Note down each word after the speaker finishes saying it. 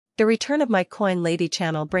The return of my Coin Lady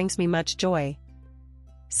channel brings me much joy.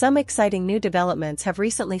 Some exciting new developments have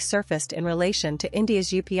recently surfaced in relation to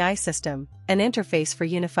India's UPI system, an interface for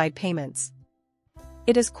unified payments.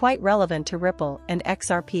 It is quite relevant to Ripple and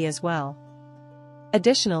XRP as well.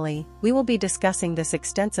 Additionally, we will be discussing this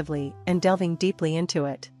extensively and delving deeply into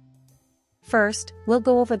it. First, we'll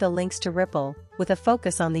go over the links to Ripple, with a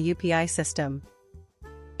focus on the UPI system.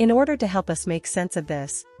 In order to help us make sense of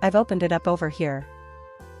this, I've opened it up over here.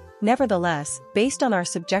 Nevertheless, based on our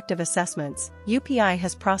subjective assessments, UPI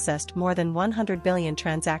has processed more than 100 billion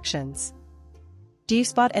transactions. Do you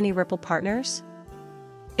spot any Ripple partners?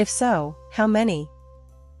 If so, how many?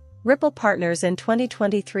 Ripple partners in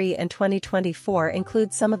 2023 and 2024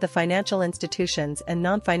 include some of the financial institutions and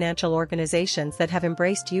non-financial organizations that have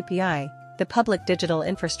embraced UPI, the public digital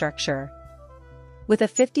infrastructure. With a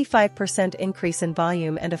 55% increase in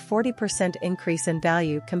volume and a 40% increase in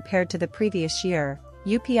value compared to the previous year,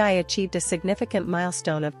 UPI achieved a significant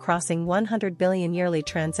milestone of crossing 100 billion yearly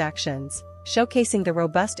transactions, showcasing the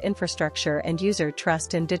robust infrastructure and user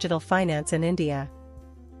trust in digital finance in India.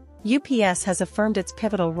 UPS has affirmed its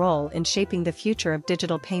pivotal role in shaping the future of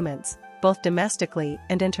digital payments, both domestically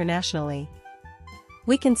and internationally.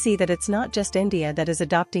 We can see that it's not just India that is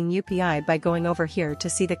adopting UPI by going over here to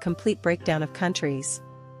see the complete breakdown of countries.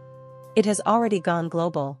 It has already gone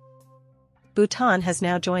global. Bhutan has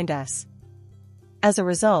now joined us. As a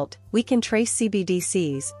result, we can trace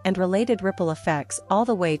CBDCs and related ripple effects all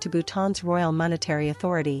the way to Bhutan's Royal Monetary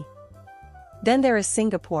Authority. Then there is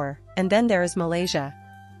Singapore, and then there is Malaysia.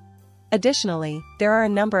 Additionally, there are a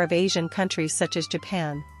number of Asian countries such as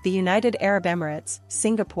Japan, the United Arab Emirates,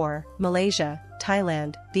 Singapore, Malaysia,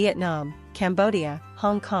 Thailand, Vietnam, Cambodia,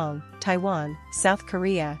 Hong Kong, Taiwan, South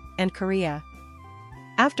Korea, and Korea.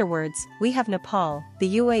 Afterwards, we have Nepal,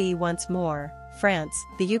 the UAE once more, France,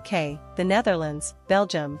 the UK, the Netherlands,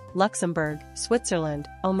 Belgium, Luxembourg, Switzerland,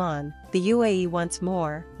 Oman, the UAE once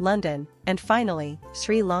more, London, and finally,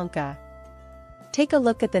 Sri Lanka. Take a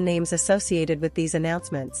look at the names associated with these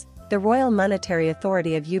announcements. The Royal Monetary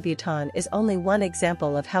Authority of Bhutan is only one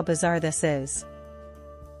example of how bizarre this is.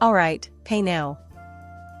 Alright, pay now.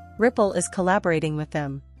 Ripple is collaborating with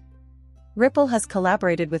them. Ripple has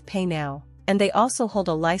collaborated with Pay Now, and they also hold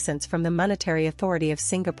a license from the Monetary Authority of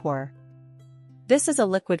Singapore. This is a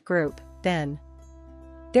liquid group, then.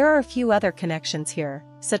 There are a few other connections here,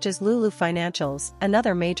 such as Lulu Financials,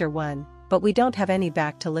 another major one, but we don't have any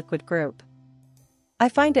back to liquid group. I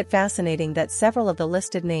find it fascinating that several of the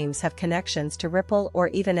listed names have connections to Ripple or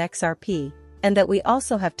even XRP, and that we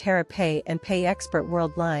also have TerraPay and PayExpert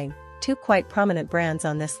Worldline, two quite prominent brands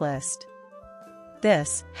on this list.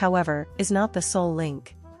 This, however, is not the sole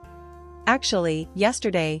link. Actually,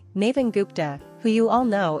 yesterday, Navin Gupta, who you all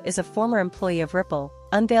know is a former employee of Ripple,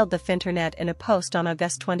 unveiled the Finternet in a post on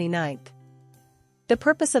August 29th. The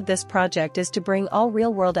purpose of this project is to bring all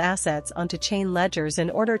real-world assets onto chain ledgers in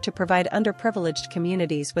order to provide underprivileged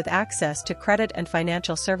communities with access to credit and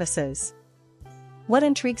financial services. What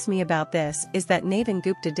intrigues me about this is that Navin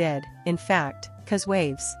Gupta did, in fact, cause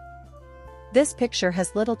waves. This picture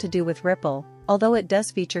has little to do with Ripple, although it does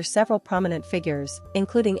feature several prominent figures,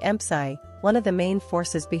 including MSI, one of the main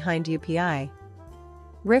forces behind UPI.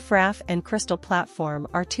 Riffraff and Crystal Platform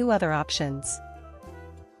are two other options.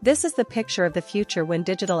 This is the picture of the future when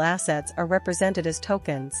digital assets are represented as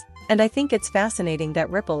tokens, and I think it's fascinating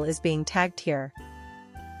that Ripple is being tagged here.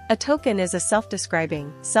 A token is a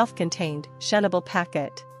self-describing, self-contained, shunnable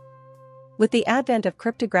packet. With the advent of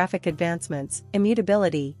cryptographic advancements,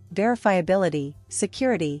 immutability, verifiability,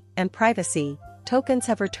 security, and privacy, tokens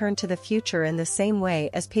have returned to the future in the same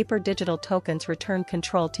way as paper digital tokens return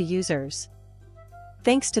control to users.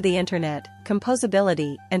 Thanks to the internet,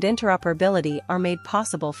 composability and interoperability are made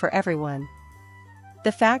possible for everyone.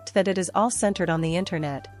 The fact that it is all centered on the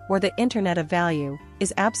internet, or the Internet of Value,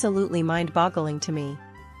 is absolutely mind-boggling to me.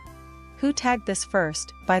 Who tagged this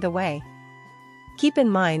first, by the way? Keep in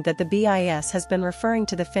mind that the BIS has been referring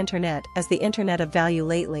to the Finternet as the Internet of Value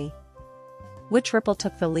lately. Which Ripple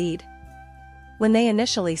took the lead? When they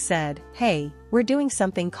initially said, "Hey, we're doing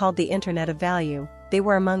something called the Internet of Value," they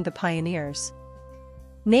were among the pioneers.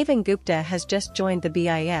 Navin Gupta has just joined the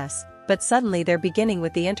BIS, but suddenly they're beginning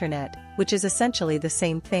with the internet, which is essentially the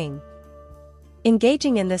same thing.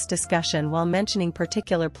 Engaging in this discussion while mentioning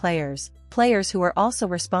particular players who are also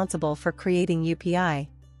responsible for creating UPI.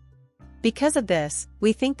 Because of this,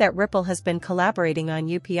 we think that Ripple has been collaborating on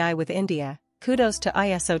UPI with India. Kudos to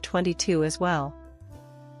ISO 22 as well.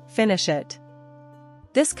 Finish it.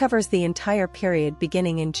 This covers the entire period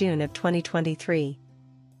beginning in June of 2023.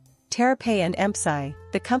 TerraPay and MSI,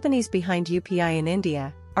 the companies behind UPI in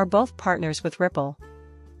India, are both partners with Ripple.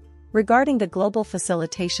 Regarding the global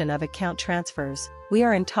facilitation of account transfers, we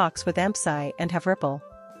are in talks with MSI and have Ripple.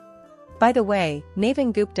 By the way,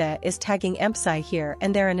 Navin Gupta is tagging MSI here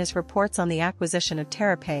and there in his reports on the acquisition of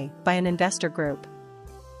TerraPay by an investor group.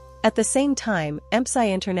 At the same time,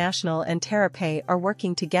 MSI International and TerraPay are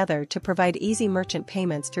working together to provide easy merchant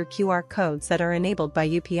payments through QR codes that are enabled by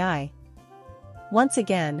UPI. Once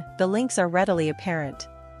again, the links are readily apparent.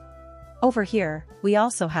 Over here, we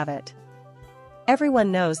also have it.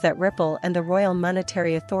 Everyone knows that Ripple and the Royal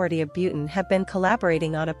Monetary Authority of Bhutan have been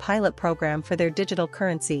collaborating on a pilot program for their digital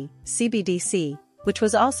currency, CBDC, which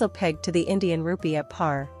was also pegged to the Indian rupee at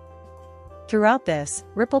par. Throughout this,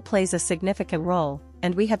 Ripple plays a significant role,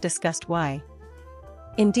 and we have discussed why.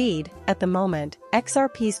 Indeed, at the moment,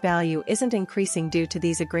 XRP's value isn't increasing due to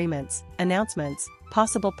these agreements, announcements,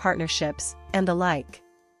 possible partnerships, and the like.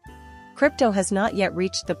 Crypto has not yet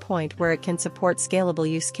reached the point where it can support scalable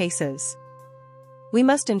use cases. We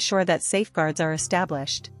must ensure that safeguards are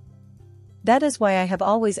established. That is why I have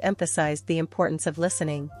always emphasized the importance of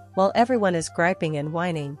listening. While everyone is griping and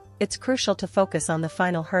whining, it's crucial to focus on the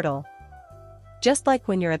final hurdle. Just like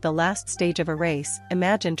when you're at the last stage of a race,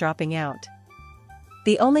 imagine dropping out.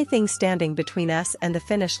 The only thing standing between us and the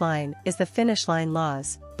finish line is the finish line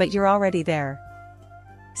laws, but you're already there.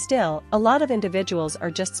 Still, a lot of individuals are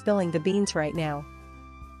just spilling the beans right now.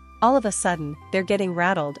 All of a sudden, they're getting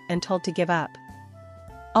rattled and told to give up.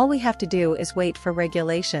 All we have to do is wait for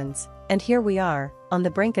regulations, and here we are, on the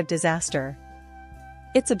brink of disaster.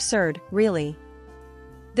 It's absurd, really.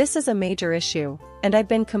 This is a major issue, and I've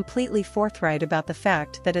been completely forthright about the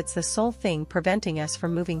fact that it's the sole thing preventing us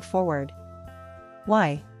from moving forward.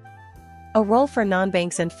 Why? A role for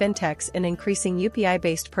non-banks and fintechs in increasing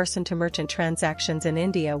UPI-based person-to-merchant transactions in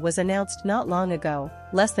India was announced not long ago,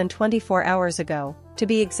 less than 24 hours ago, to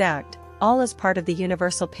be exact, all as part of the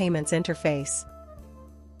Universal Payments Interface.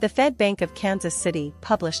 The Fed Bank of Kansas City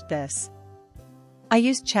published this. I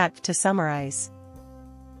used chat to summarize.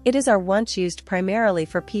 It is our once used primarily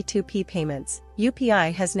for P2P payments.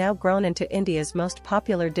 UPI has now grown into India's most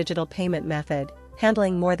popular digital payment method,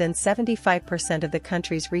 handling more than 75% of the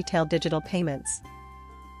country's retail digital payments.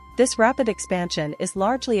 This rapid expansion is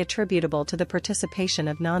largely attributable to the participation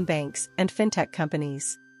of non-banks and fintech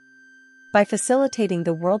companies. By facilitating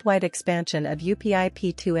the worldwide expansion of UPI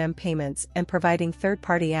P2M payments and providing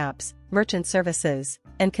third-party apps, merchant services,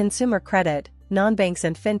 and consumer credit, non-banks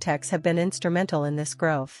and fintechs have been instrumental in this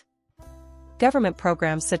growth. Government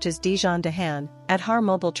programs such as Dijan Dahan, Aadhaar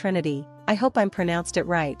Mobile Trinity, I hope I'm pronounced it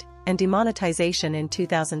right, and demonetization in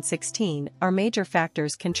 2016 are major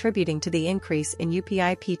factors contributing to the increase in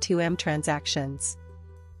UPI P2M transactions.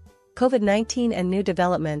 COVID-19 and new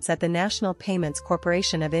developments at the National Payments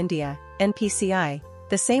Corporation of India, NPCI,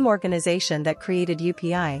 the same organization that created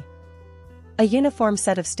UPI. A uniform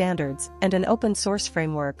set of standards and an open-source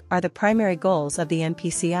framework are the primary goals of the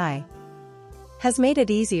NPCI. Has made it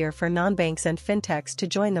easier for non-banks and fintechs to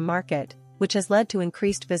join the market, which has led to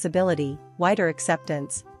increased visibility, wider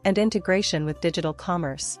acceptance, and integration with digital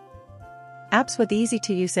commerce. Apps with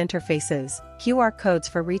easy-to-use interfaces, QR codes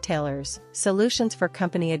for retailers, solutions for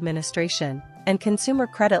company administration, and consumer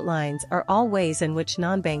credit lines are all ways in which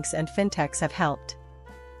non-banks and fintechs have helped.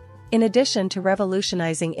 In addition to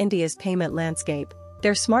revolutionizing India's payment landscape,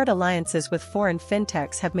 their smart alliances with foreign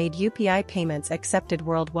fintechs have made UPI payments accepted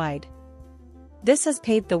worldwide. This has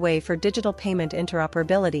paved the way for digital payment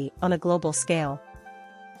interoperability on a global scale.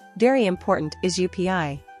 Very important is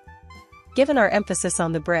UPI. Given our emphasis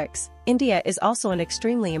on the BRICS, India is also an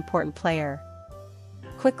extremely important player.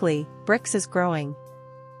 Quickly, BRICS is growing.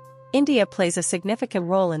 India plays a significant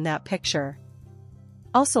role in that picture.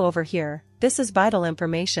 Also over here, this is vital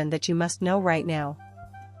information that you must know right now.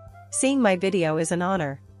 Seeing my video is an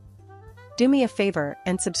honor. Do me a favor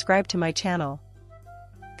and subscribe to my channel.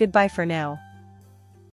 Goodbye for now.